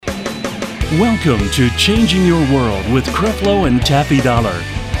Welcome to Changing Your World with Creflo and Taffy Dollar.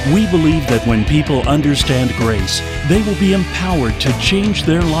 We believe that when people understand grace, they will be empowered to change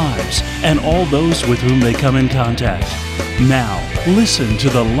their lives and all those with whom they come in contact. Now, listen to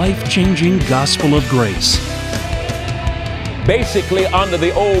the life-changing gospel of grace. Basically, under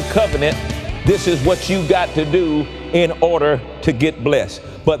the old covenant, this is what you got to do in order to get blessed.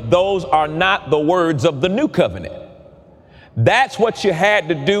 But those are not the words of the new covenant. That's what you had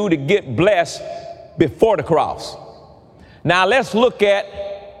to do to get blessed before the cross. Now let's look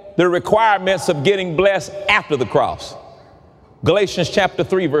at the requirements of getting blessed after the cross. Galatians chapter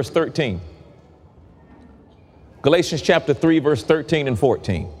 3, verse 13. Galatians chapter 3, verse 13 and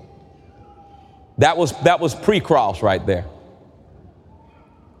 14. That was pre-cross right there.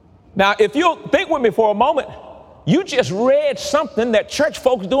 Now, if you'll think with me for a moment, you just read something that church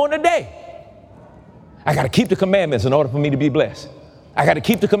folks doing today. I got to keep the commandments in order for me to be blessed. I got to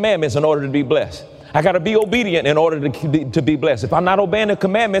keep the commandments in order to be blessed. I got to be obedient in order to be blessed. If I'm not obeying the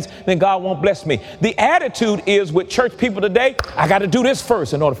commandments, then God won't bless me. The attitude is with church people today, I got to do this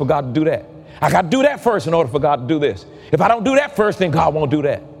first in order for God to do that. I got to do that first in order for God to do this. If I don't do that first, then God won't do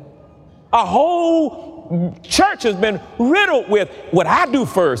that. Our whole church has been riddled with what I do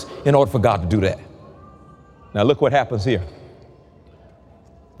first in order for God to do that. Now look what happens here.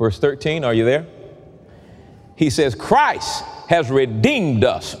 Verse 13, are you there? He says, Christ has redeemed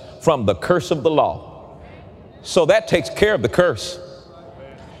us from the curse of the law. So that takes care of the curse.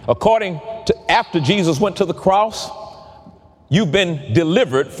 According to after Jesus went to the cross, you've been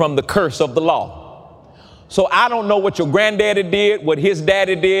delivered from the curse of the law. So I don't know what your granddaddy did, what his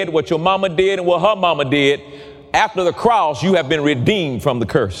daddy did, what your mama did, and what her mama did. After the cross, you have been redeemed from the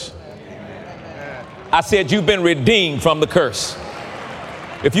curse. I said you've been redeemed from the curse.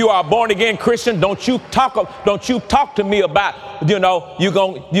 If you are a born again Christian, don't you talk to me about,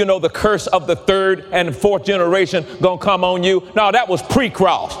 the curse of the third and fourth generation gonna come on you. No, that was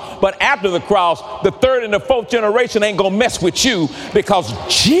pre-cross. But after the cross, the third and the fourth generation ain't gonna mess with you because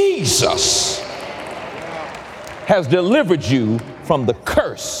Jesus has delivered you from the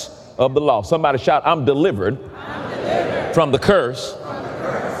curse of the law. Somebody shout, I'm delivered from the curse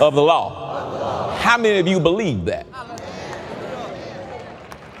of the law. How many of you believe that?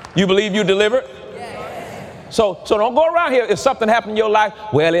 You believe you delivered? Yes. So don't go around here if something happened in your life.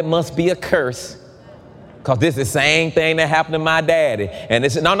 Well, it must be a curse because this is the same thing that happened to my daddy. And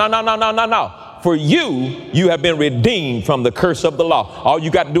this is no. For you have been redeemed from the curse of the law. All you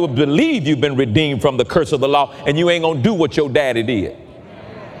got to do is believe you've been redeemed from the curse of the law, and you ain't gonna do what your daddy did.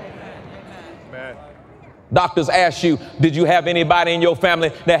 Amen. Doctors ask you, did you have anybody in your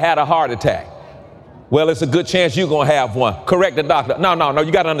family that had a heart attack? Well, it's a good chance you're going to have one. Correct the doctor. No.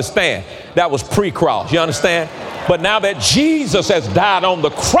 You got to understand. That was pre-cross. You understand? But now that Jesus has died on the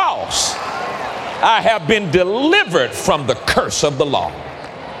cross, I have been delivered from the curse of the law.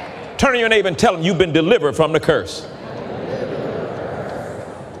 Turn to your neighbor and tell him you've been delivered from the curse.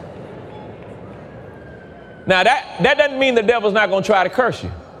 Now, that doesn't mean the devil's not going to try to curse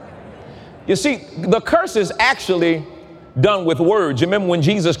you. You see, the curse is actually done with words. You remember when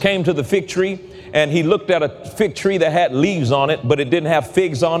Jesus came to the fig tree and he looked at a fig tree that had leaves on it, but it didn't have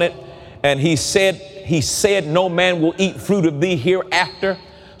figs on it. And he said, no man will eat fruit of thee hereafter.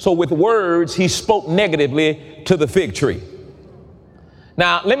 So with words, he spoke negatively to the fig tree.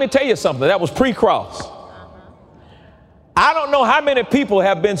 Now, let me tell you something. That was pre-cross. I don't know how many people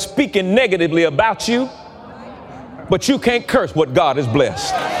have been speaking negatively about you, but you can't curse what God has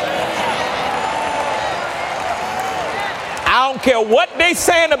blessed. I don't care what they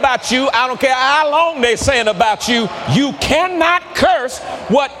saying about you. I don't care how long they saying about you. You cannot curse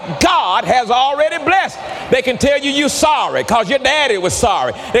what God has already blessed. They can tell you you're sorry because your daddy was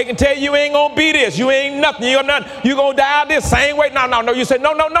sorry. They can tell you ain't going to be this. You ain't nothing. You're going to die this same way. No. You say,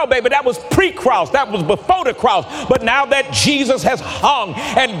 no, baby. That was pre-cross. That was before the cross. But now that Jesus has hung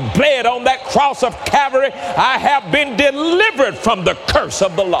and bled on that cross of Calvary, I have been delivered from the curse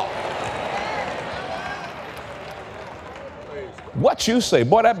of the law. What you say?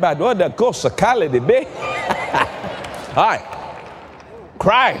 Boy, that goes to Kali today. All right.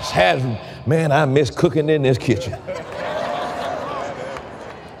 Christ has, man, I miss cooking in this kitchen.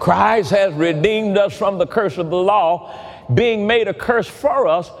 Christ has redeemed us from the curse of the law, being made a curse for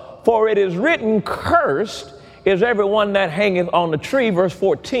us, for it is written, cursed is everyone that hangeth on the tree, verse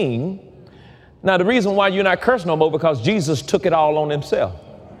 14. Now, the reason why you're not cursed no more, because Jesus took it all on himself.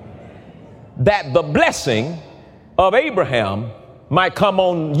 That the blessing of Abraham might come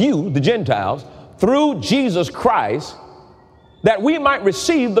on you, the Gentiles, through Jesus Christ, that we might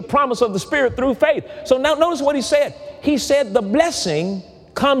receive the promise of the Spirit through faith. So now notice what he said. He said the blessing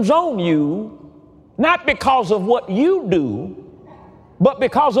comes on you not because of what you do, but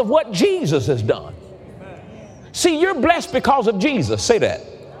because of what Jesus has done. See, you're blessed because of Jesus. Say that.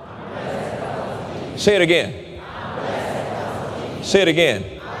 Say it again. Say it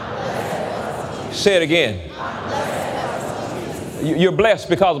again. Say it again. You're blessed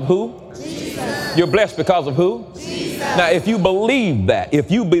because of who? Jesus. You're blessed because of who? Jesus. Now, if you believe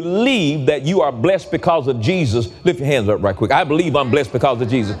that you are blessed because of Jesus, lift your hands up right quick. I believe I'm blessed because of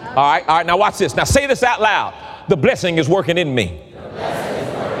Jesus. All right, now watch this. Now say this out loud. The blessing is working in me.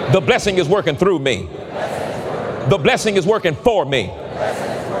 The blessing is working through me. The blessing is working for me.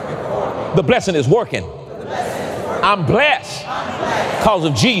 The blessing is working. I'm blessed because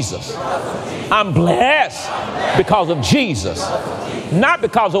of Jesus. I'm blessed because of Jesus. Not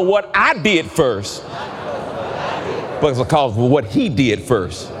because of what I did first, but because of what he did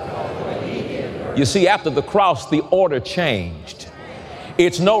first. You see, after the cross, the order changed.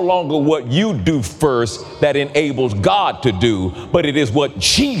 It's no longer what you do first that enables God to do, but it is what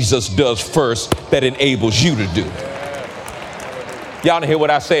Jesus does first that enables you to do. Y'all didn't hear what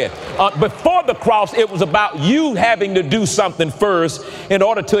I said. Before the cross, it was about you having to do something first in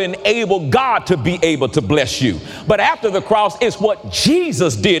order to enable God to be able to bless you. But after the cross, it's what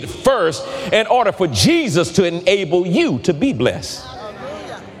Jesus did first in order for Jesus to enable you to be blessed.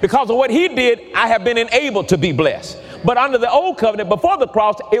 Because of what he did, I have been enabled to be blessed. But under the old covenant, before the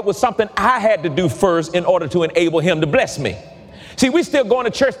cross, it was something I had to do first in order to enable him to bless me. See, we still going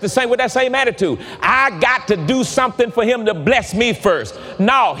to church with that same attitude. I got to do something for him to bless me first.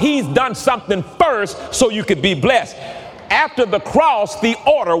 No, he's done something first so you could be blessed. After the cross, the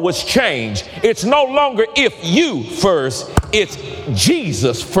order was changed. It's no longer if you first, it's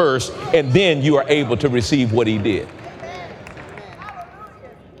Jesus first, and then you are able to receive what he did.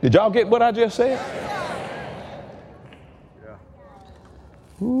 Did y'all get what I just said?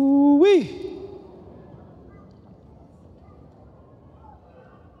 Ooh-wee.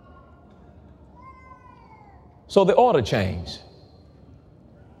 So the order changed.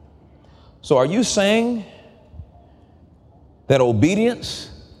 So are you saying that obedience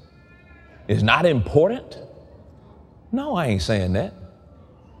is not important? No, I ain't saying that.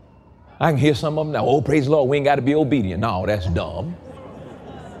 I can hear some of them now, oh, praise the Lord, we ain't got to be obedient. No, that's dumb.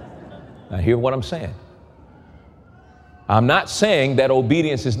 Now hear what I'm saying. I'm not saying that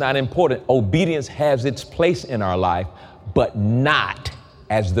obedience is not important. Obedience has its place in our life, but not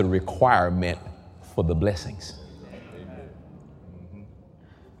as the requirement for the blessings.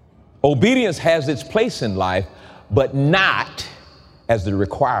 Obedience has its place in life, but not as the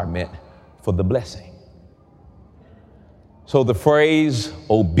requirement for the blessing. So the phrase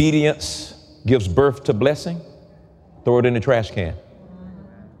obedience gives birth to blessing, throw it in the trash can.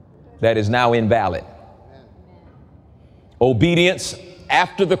 That is now invalid. Obedience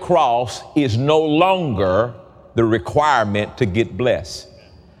after the cross is no longer the requirement to get blessed.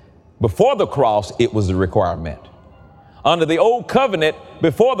 Before the cross, it was the requirement. Under the old covenant,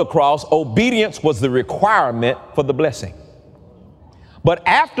 before the cross, obedience was the requirement for the blessing. But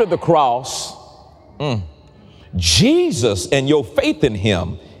after the cross, Jesus and your faith in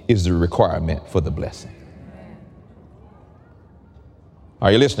him is the requirement for the blessing.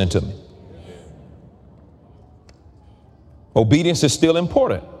 Are you listening to me? Obedience is still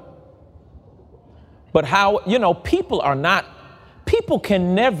important. But people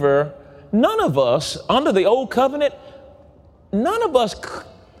can never, none of us under the old covenant, none of us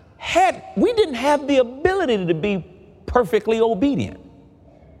we didn't have the ability to be perfectly obedient.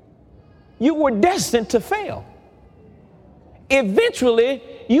 You were destined to fail. Eventually,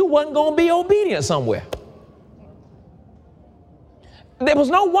 you wasn't going to be obedient somewhere. There was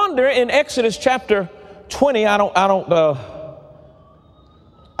no wonder in Exodus chapter 20, I don't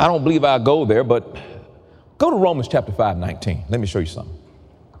believe I'll go there, but go to Romans chapter 5:19. Let me show you something.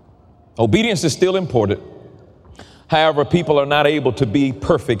 Obedience is still important. However, people are not able to be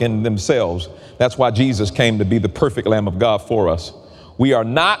perfect in themselves. That's why Jesus came to be the perfect Lamb of God for us. We are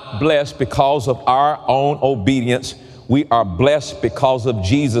not blessed because of our own obedience. We are blessed because of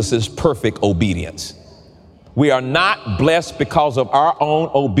Jesus's perfect obedience. We are not blessed because of our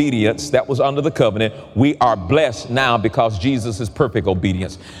own obedience that was under the covenant. We are blessed now because Jesus is perfect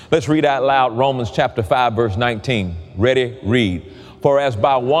obedience. Let's read out loud Romans chapter 5, verse 19. Ready? Read. For as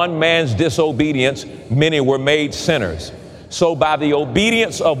by one man's disobedience, many were made sinners, so by the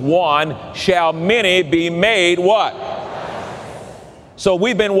obedience of one shall many be made what? So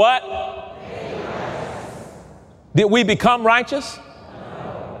we've been what? Did we become righteous?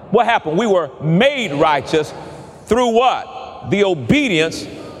 What happened? We were made righteous through what? The obedience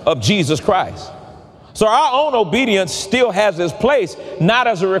of Jesus Christ. So our own obedience still has its place, not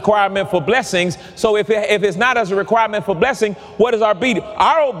as a requirement for blessings. So if it's not as a requirement for blessing, what is our obedience?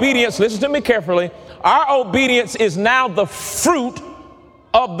 Our obedience, listen to me carefully, our obedience is now the fruit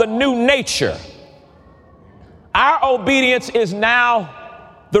of the new nature. Our obedience is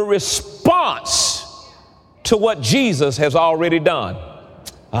now the response to what Jesus has already done.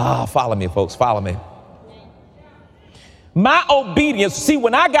 Follow me, folks, follow me. My obedience, see,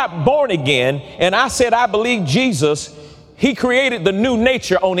 when I got born again and I said I believe Jesus, he created the new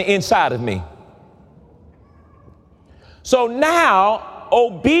nature on the inside of me. So now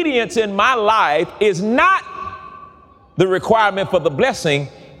obedience in my life is not the requirement for the blessing.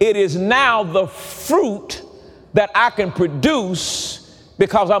 It is now the fruit that I can produce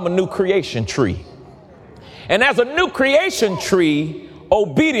because I'm a new creation tree. And as a new creation tree,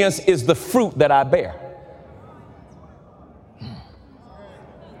 obedience is the fruit that I bear.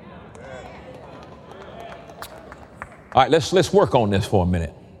 All right, let's work on this for a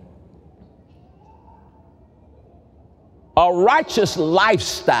minute. A righteous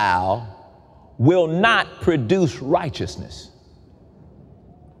lifestyle will not produce righteousness,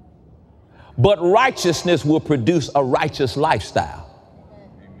 but righteousness will produce a righteous lifestyle.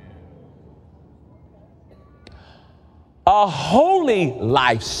 A holy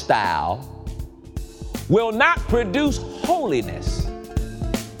lifestyle will not produce holiness,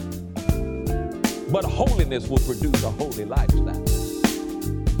 but holiness will produce a holy lifestyle.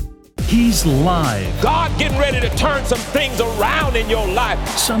 He's live. God getting ready to turn some things around in your life.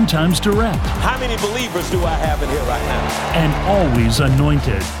 Sometimes direct. How many believers do I have in here right now? And always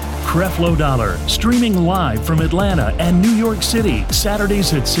anointed. Creflo Dollar, streaming live from Atlanta and New York City,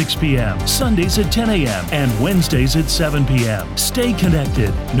 Saturdays at 6 p.m., Sundays at 10 a.m., and Wednesdays at 7 p.m. Stay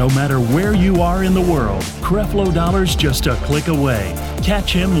connected. No matter where you are in the world, Creflo Dollar's just a click away.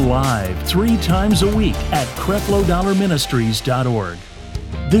 Catch him live 3 times a week at CrefloDollarMinistries.org.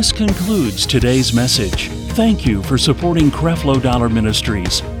 This concludes today's message. Thank you for supporting Creflo Dollar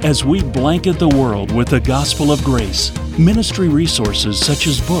Ministries as we blanket the world with the gospel of grace. Ministry resources such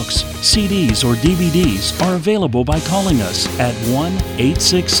as books, CDs, or DVDs are available by calling us at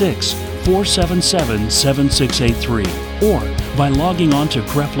 1-866-477-7683 or by logging on to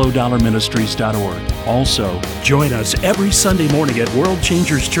CrefloDollarMinistries.org. Also, join us every Sunday morning at World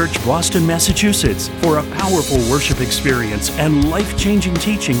Changers Church, Boston, Massachusetts for a powerful worship experience and life-changing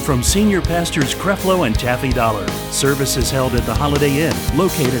teaching from Senior Pastors Creflo and Taffy Dollar. Service is held at the Holiday Inn,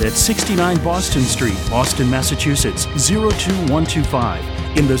 located at 69 Boston Street, Boston, Massachusetts, 02125.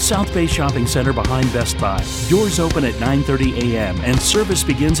 In the South Bay Shopping Center behind Best Buy. Doors open at 9:30 a.m. and service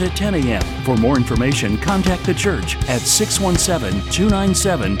begins at 10 a.m. For more information, contact the church at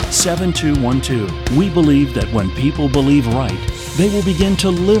 617-297-7212. We believe that when people believe right, they will begin to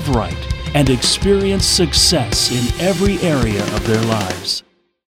live right and experience success in every area of their lives.